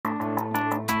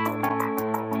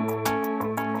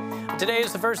Today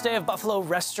is the first day of Buffalo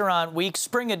Restaurant Week,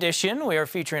 Spring Edition. We are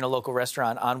featuring a local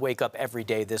restaurant on Wake Up every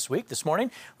day this week. This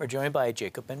morning, we're joined by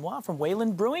Benoit from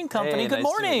Wayland Brewing Company. Hey, good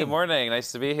morning. Good morning.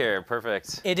 Nice to be here.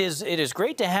 Perfect. It is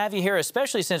great to have you here,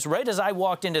 especially since right as I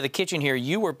walked into the kitchen here,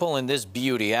 you were pulling this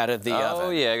beauty out of the oven. Oh,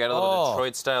 yeah. I got a little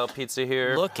Detroit-style pizza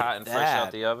here. Look hot at and that. fresh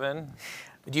out the oven.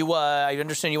 Do you, I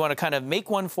understand you want to kind of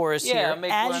make one for us here.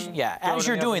 Make one. Yeah, as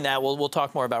you're doing that, we'll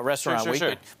talk more about Restaurant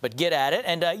Week, but get at it.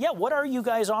 And yeah, what are you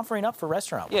guys offering up for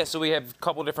Restaurant Week? Yeah, so we have a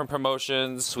couple different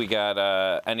promotions. We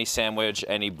got any sandwich,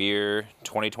 any beer,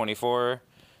 2024,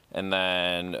 and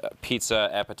then pizza,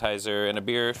 appetizer, and a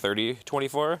beer,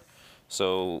 3024.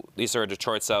 So these are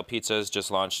Detroit-style pizzas.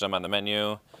 Just launched them on the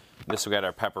menu. We got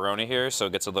our pepperoni here, so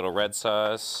it gets a little red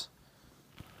sauce,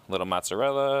 a little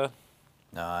mozzarella.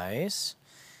 Nice.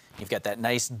 You've got that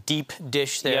nice deep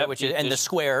dish there, Yep, and the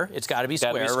square. It's got to be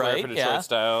square, right? For Detroit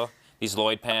style. These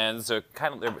Lloyd pans are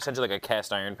they're essentially like a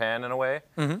cast iron pan in a way.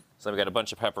 Mm-hmm. So we got a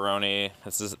bunch of pepperoni.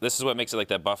 This is what makes it like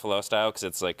that Buffalo style, because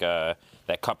it's like that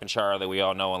cup and char that we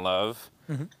all know and love.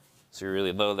 Mm-hmm. So you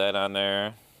really load that on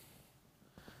there.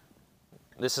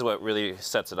 This is what really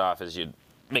sets it off, is you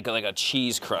make it like a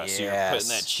cheese crust. Yes. So you're putting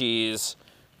that cheese.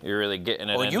 You're really getting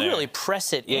it in there. Oh, you really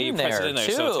press it in there, Yeah, you press it in there,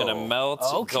 too. so it's going to melt,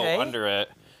 go under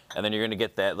it, and then you're going to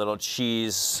get that little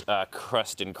cheese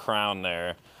crust and crown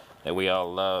there that we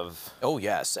all love. Oh,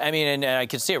 yes. I mean, and I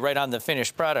can see it right on the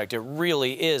finished product. It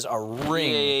really is a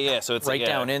ring. Yeah. So it's right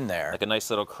down in there. Like a nice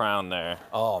little crown there.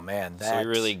 Oh, man. So we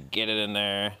really get it in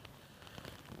there.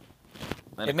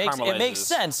 It makes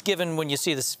sense given when you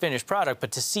see this finished product,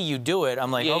 but to see you do it,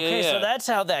 I'm like, okay, so that's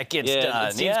how that gets done.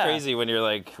 It seems crazy when you're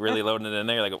like really loading it in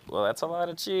there. You're like, well, that's a lot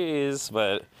of cheese,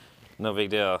 but no big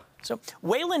deal. So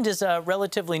Wayland is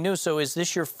relatively new. So is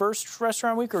this your first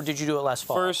Restaurant Week, or did you do it last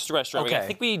fall? First Restaurant Week. I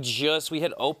think we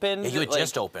had opened. Yeah, you had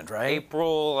just opened, right?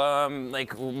 April,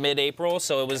 like mid-April.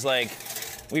 So it was like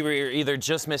we were either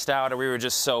just missed out or we were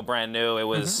just so brand new. It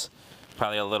was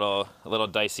probably a little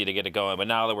dicey to get it going, but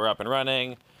now that we're up and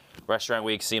running, Restaurant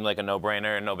Week seemed like a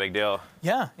no-brainer, no big deal.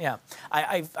 Yeah.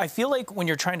 I feel like when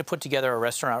you're trying to put together a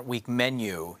Restaurant Week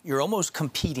menu, you're almost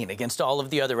competing against all of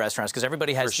the other restaurants because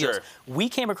everybody has deals. Sure. We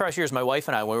came across yours, my wife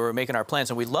and I, when we were making our plans,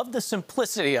 and we loved the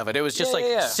simplicity of it. It was just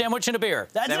sandwich and a beer.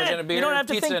 That's sandwich it. And a beer, you don't have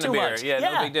to think too much. Yeah,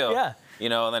 no big deal. Yeah. You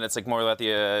know, and then it's like more about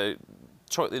the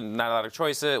not a lot of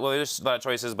choices. Well, there's a lot of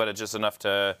choices, but it's just enough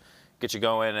to get you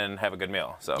going and have a good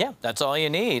meal. So yeah, that's all you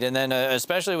need. And then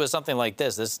especially with something like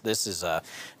this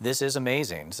is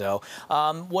amazing. So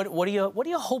what do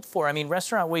you hope for? I mean,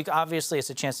 Restaurant Week, obviously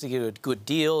it's a chance to get a good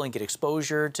deal and get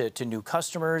exposure to new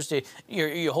customers.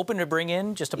 You're hoping to bring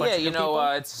in just a bunch of new people?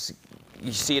 Yeah, you know,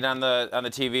 you see it on the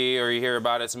TV or you hear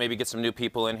about it, so maybe get some new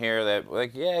people in here that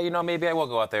like, yeah, you know, maybe I will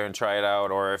go out there and try it out.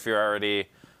 Or if you're already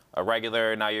a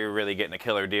regular, now you're really getting a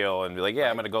killer deal and be like, yeah,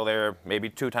 I'm going to go there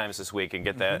maybe 2 times this week and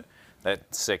get that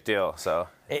sick deal. So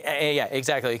yeah,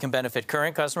 exactly. It can benefit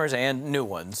current customers and new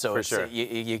ones. So for sure,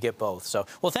 you get both. So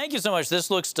well, thank you so much. This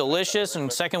looks delicious.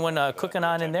 And second one cooking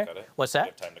on in there. What's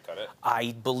that? Do you have time to cut it?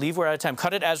 I believe we're out of time.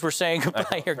 Cut it as we're saying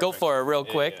goodbye here. Go for it real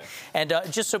quick. Yeah.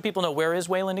 And just so people know, where is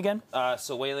Wayland again?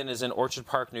 So Wayland is in Orchard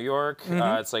Park, New York.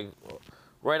 It's like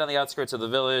right on the outskirts of the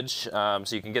village. So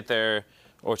you can get there.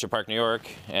 Orchard Park, New York,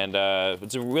 and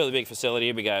it's a really big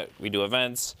facility. We do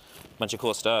events, a bunch of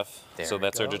cool stuff. So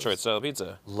that's our Detroit-style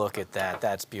pizza. Look at that.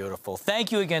 That's beautiful.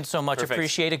 Thank you again so much. Perfect.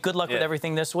 Appreciate it. Good luck with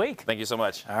everything this week. Thank you so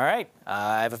much. All right.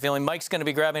 I have a feeling Mike's going to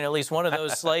be grabbing at least one of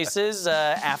those slices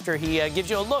after he gives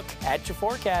you a look at your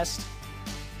forecast.